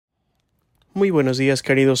Muy buenos días,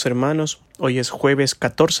 queridos hermanos. Hoy es jueves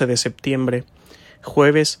 14 de septiembre,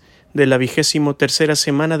 jueves de la 23ª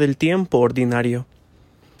semana del tiempo ordinario.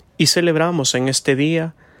 Y celebramos en este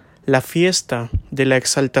día la fiesta de la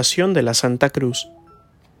exaltación de la Santa Cruz.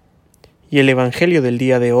 Y el Evangelio del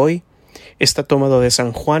día de hoy está tomado de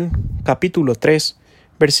San Juan, capítulo 3,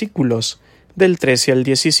 versículos del 13 al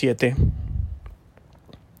 17.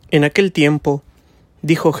 En aquel tiempo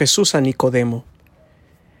dijo Jesús a Nicodemo: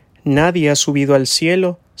 Nadie ha subido al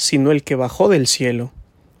cielo sino el que bajó del cielo,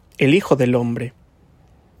 el Hijo del Hombre.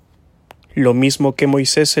 Lo mismo que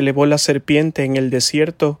Moisés elevó la serpiente en el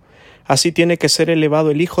desierto, así tiene que ser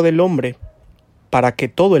elevado el Hijo del Hombre, para que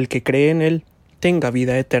todo el que cree en él tenga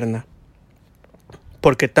vida eterna.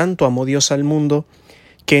 Porque tanto amó Dios al mundo,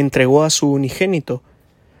 que entregó a su unigénito,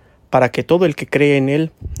 para que todo el que cree en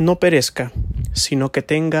él no perezca, sino que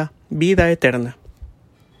tenga vida eterna.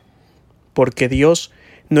 Porque Dios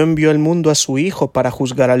no envió al mundo a su Hijo para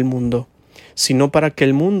juzgar al mundo, sino para que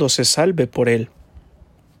el mundo se salve por él.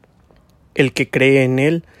 El que cree en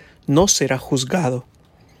él no será juzgado.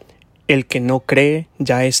 El que no cree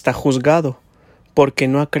ya está juzgado, porque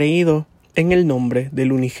no ha creído en el nombre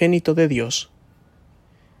del unigénito de Dios.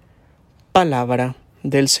 Palabra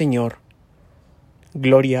del Señor.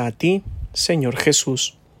 Gloria a ti, Señor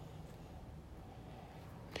Jesús.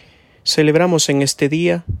 Celebramos en este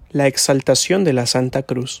día la exaltación de la Santa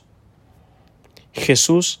Cruz.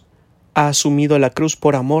 Jesús ha asumido la cruz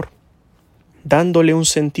por amor, dándole un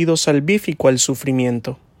sentido salvífico al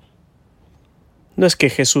sufrimiento. No es que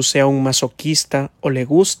Jesús sea un masoquista o le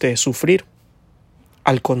guste sufrir.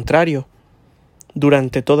 Al contrario,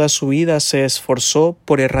 durante toda su vida se esforzó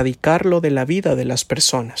por erradicarlo de la vida de las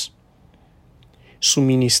personas. Su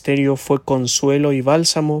ministerio fue consuelo y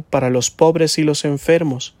bálsamo para los pobres y los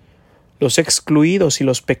enfermos, los excluidos y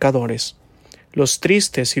los pecadores, los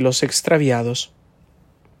tristes y los extraviados.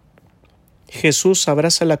 Jesús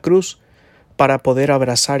abraza la cruz para poder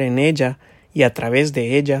abrazar en ella y a través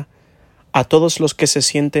de ella a todos los que se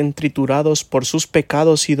sienten triturados por sus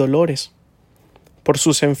pecados y dolores, por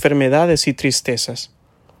sus enfermedades y tristezas,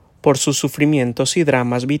 por sus sufrimientos y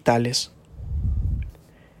dramas vitales.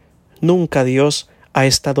 Nunca Dios ha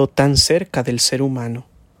estado tan cerca del ser humano.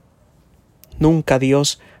 Nunca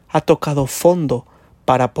Dios ha tocado fondo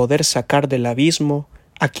para poder sacar del abismo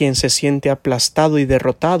a quien se siente aplastado y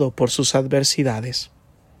derrotado por sus adversidades.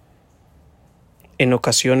 En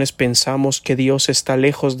ocasiones pensamos que Dios está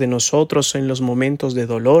lejos de nosotros en los momentos de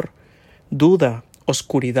dolor, duda,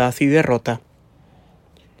 oscuridad y derrota.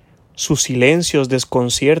 Sus silencios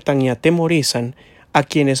desconciertan y atemorizan a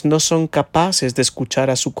quienes no son capaces de escuchar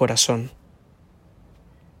a su corazón.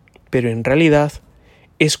 Pero en realidad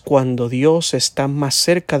es cuando Dios está más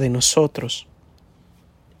cerca de nosotros,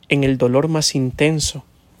 en el dolor más intenso,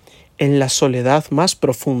 en la soledad más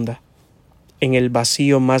profunda, en el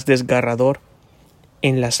vacío más desgarrador,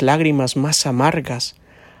 en las lágrimas más amargas.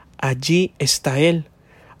 Allí está Él,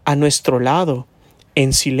 a nuestro lado,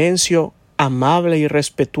 en silencio amable y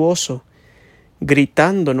respetuoso,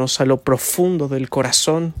 gritándonos a lo profundo del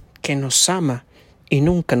corazón que nos ama y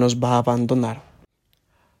nunca nos va a abandonar.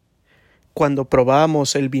 Cuando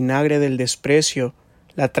probamos el vinagre del desprecio,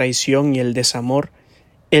 la traición y el desamor,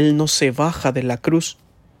 Él no se baja de la cruz.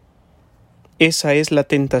 Esa es la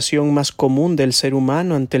tentación más común del ser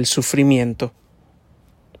humano ante el sufrimiento.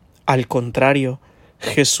 Al contrario,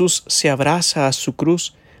 Jesús se abraza a su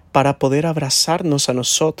cruz para poder abrazarnos a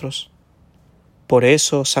nosotros. Por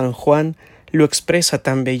eso San Juan lo expresa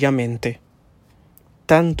tan bellamente.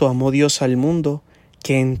 Tanto amó Dios al mundo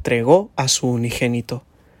que entregó a su unigénito,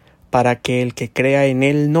 para que el que crea en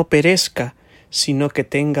él no perezca, sino que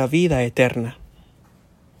tenga vida eterna.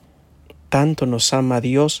 Tanto nos ama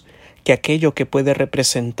Dios que aquello que puede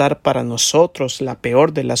representar para nosotros la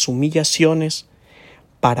peor de las humillaciones,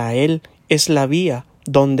 para Él es la vía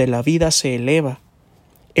donde la vida se eleva,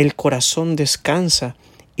 el corazón descansa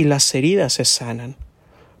y las heridas se sanan,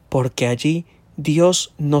 porque allí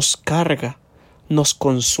Dios nos carga, nos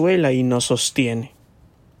consuela y nos sostiene.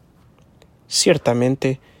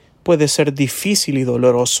 Ciertamente, puede ser difícil y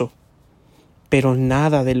doloroso, pero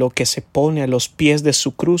nada de lo que se pone a los pies de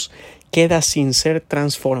su cruz queda sin ser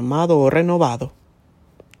transformado o renovado.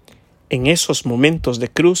 En esos momentos de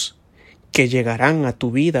cruz que llegarán a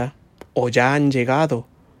tu vida o ya han llegado,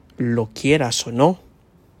 lo quieras o no,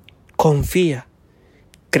 confía,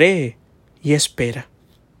 cree y espera.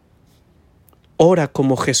 Ora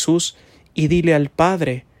como Jesús y dile al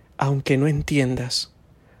Padre, aunque no entiendas: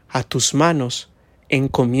 a tus manos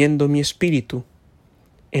encomiendo mi espíritu,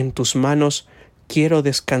 en tus manos quiero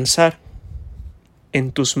descansar,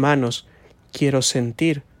 en tus manos quiero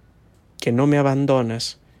sentir que no me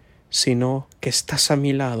abandonas, sino que estás a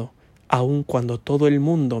mi lado, aun cuando todo el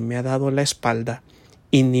mundo me ha dado la espalda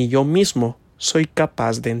y ni yo mismo soy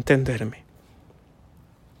capaz de entenderme.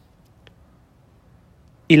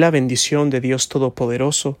 Y la bendición de Dios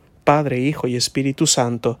Todopoderoso, Padre, Hijo y Espíritu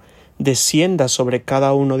Santo, descienda sobre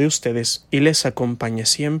cada uno de ustedes y les acompañe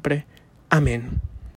siempre. Amén.